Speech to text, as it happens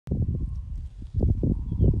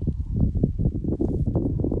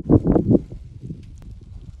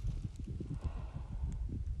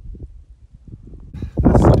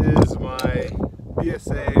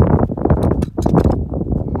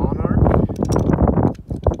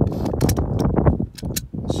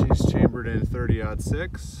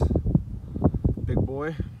30-06, big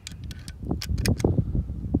boy,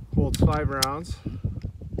 holds 5 rounds.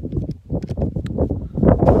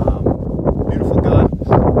 Beautiful gun.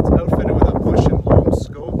 It's outfitted with a bush and loam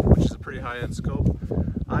scope, which is a pretty high-end scope.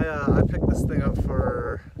 I picked this thing up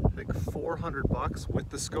for I think 400 bucks with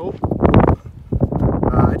the scope.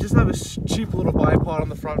 I just have a cheap little bipod on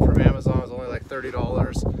the front from Amazon. It was only like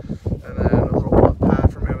 $30, and then a little butt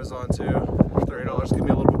pad from Amazon too, $30. Give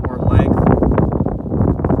me a little bit more length.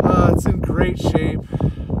 It's in great shape.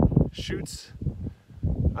 Shoots,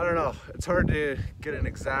 I don't know, it's hard to get an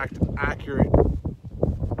exact accurate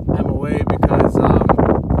MOA because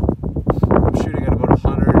I'm shooting at about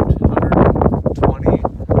 100, 120,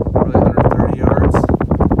 probably 130 yards,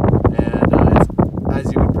 and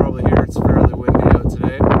as you can probably hear, it's fairly windy out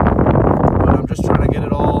today, but I'm just trying to get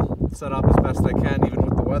it all set up as best I can, even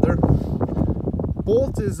with the weather.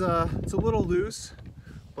 Bolt is it's a little loose,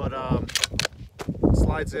 but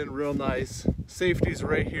slides in real nice. Safety's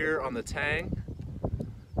right here on the tang.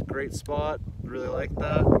 Great spot, really like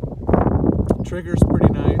that. Trigger's pretty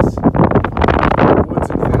nice. Wood's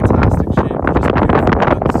in fantastic shape, just beautiful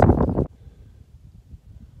guns.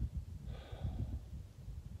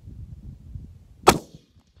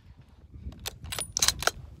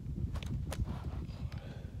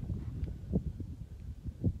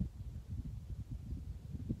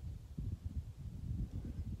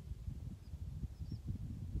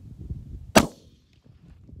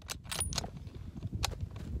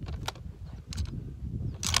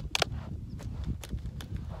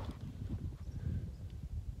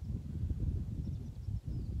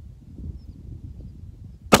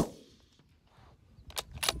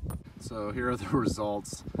 So here are the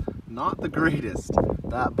results. Not the greatest.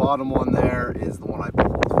 That bottom one there is the one I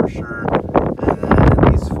pulled for sure. And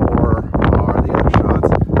then these 4 are the other shots.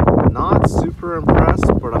 Not super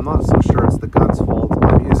impressed, but I'm not so sure it's the gun's fault.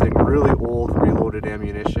 I'm using really old reloaded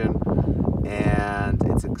ammunition, and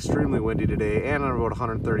it's extremely windy today, and I'm about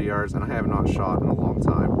 130 yards, and I have not shot in a long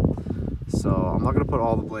time. So I'm not going to put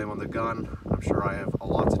all the blame on the gun. I'm sure I have a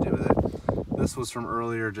lot to do with it. This was from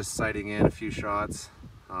earlier, just sighting in a few shots.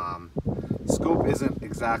 Scope isn't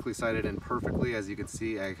exactly sighted in perfectly. As you can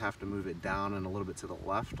see, I have to move it down and a little bit to the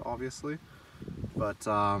left, obviously. But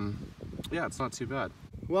yeah, it's not too bad.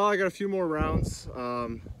 Well, I got a few more rounds.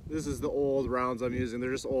 This is the old rounds I'm using.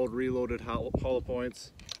 They're just old reloaded hollow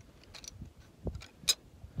points.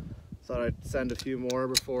 Thought I'd send a few more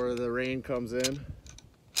before the rain comes in.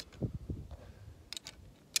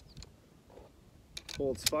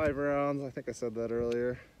 Holds 5 rounds. I think I said that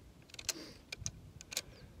earlier.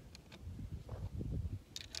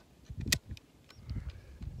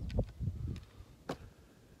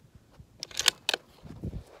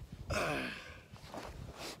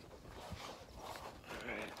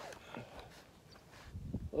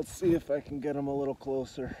 Let's see if I can get them a little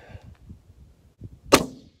closer.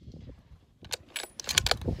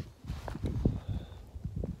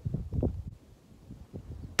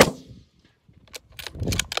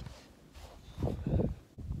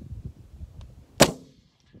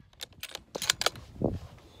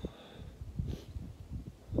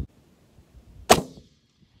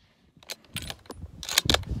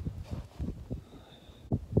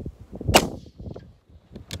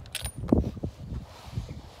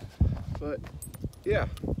 But yeah,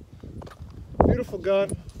 beautiful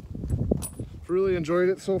gun. Really enjoyed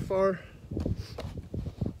it so far.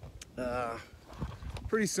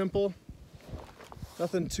 Pretty simple,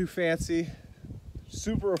 nothing too fancy,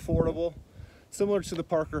 super affordable, similar to the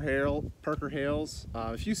Parker Hales.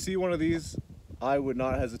 If you see one of these, I would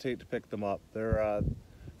not hesitate to pick them up. They're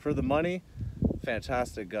for the money,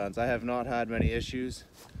 fantastic guns. I have not had many issues.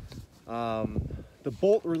 The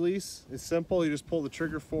bolt release is simple. You just pull the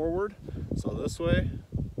trigger forward, so this way,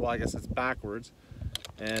 well, I guess it's backwards,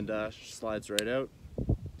 and slides right out.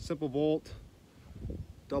 Simple bolt,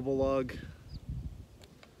 double lug,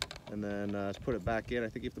 and then to put it back in, I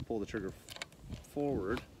think you have to pull the trigger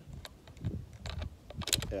forward.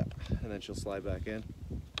 Yeah, and then she'll slide back in.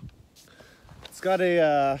 It's got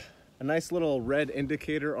a nice little red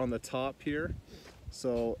indicator on the top here,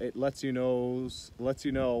 so it lets you know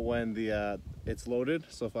when the it's loaded.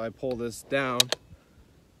 So if I pull this down,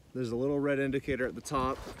 there's a little red indicator at the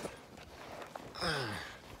top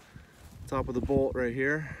of the bolt right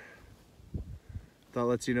here. That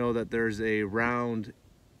lets you know that there's a round,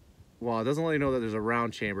 well, it doesn't let you know that there's a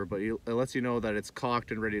round chamber, but it lets you know that it's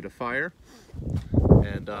cocked and ready to fire.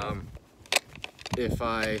 And if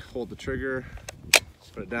I hold the trigger,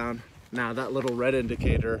 put it down, now that little red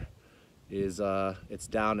indicator is it's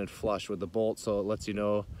down and flush with the bolt, so it lets you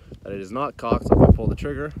know that it is not cocked. So if I pull the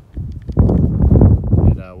trigger,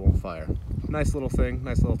 fire. Nice little thing,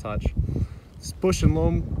 nice little touch. This bush and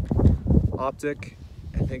loam optic,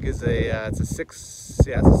 I think is it's a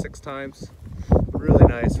 6 times. Really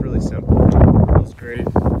nice, really simple. Feels great.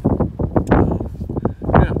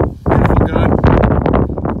 Yeah, beautiful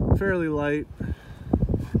gun. Fairly light.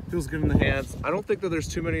 Feels good in the hands. I don't think that there's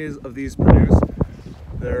too many of these produced.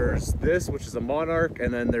 There's this, which is a Monarch,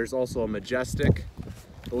 and then there's also a Majestic.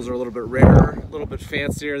 Those are a little bit rarer, a little bit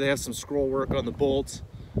fancier. They have some scroll work on the bolts.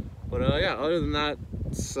 But yeah, other than that,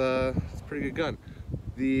 it's a pretty good gun.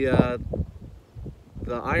 The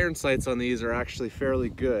iron sights on these are actually fairly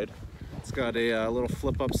good. It's got a little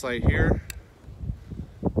flip-up sight here.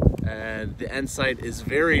 And the end sight is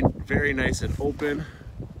very, very nice and open.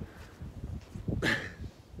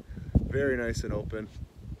 Very nice and open.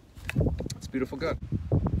 It's a beautiful gun.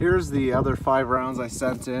 Here's the other 5 rounds I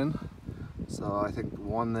sent in. So I think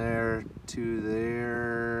 1 there, 2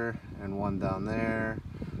 there, and 1 down there.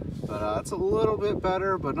 But it's a little bit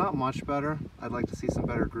better, but not much better. I'd like to see some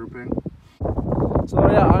better grouping.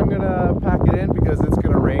 So yeah, I'm gonna pack it in because it's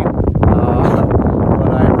gonna rain.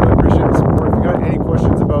 But I really appreciate the support. If you got any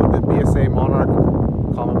questions about the BSA Monarch,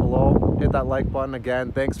 comment below. Hit that like button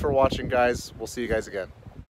again. Thanks for watching, guys. We'll see you guys again.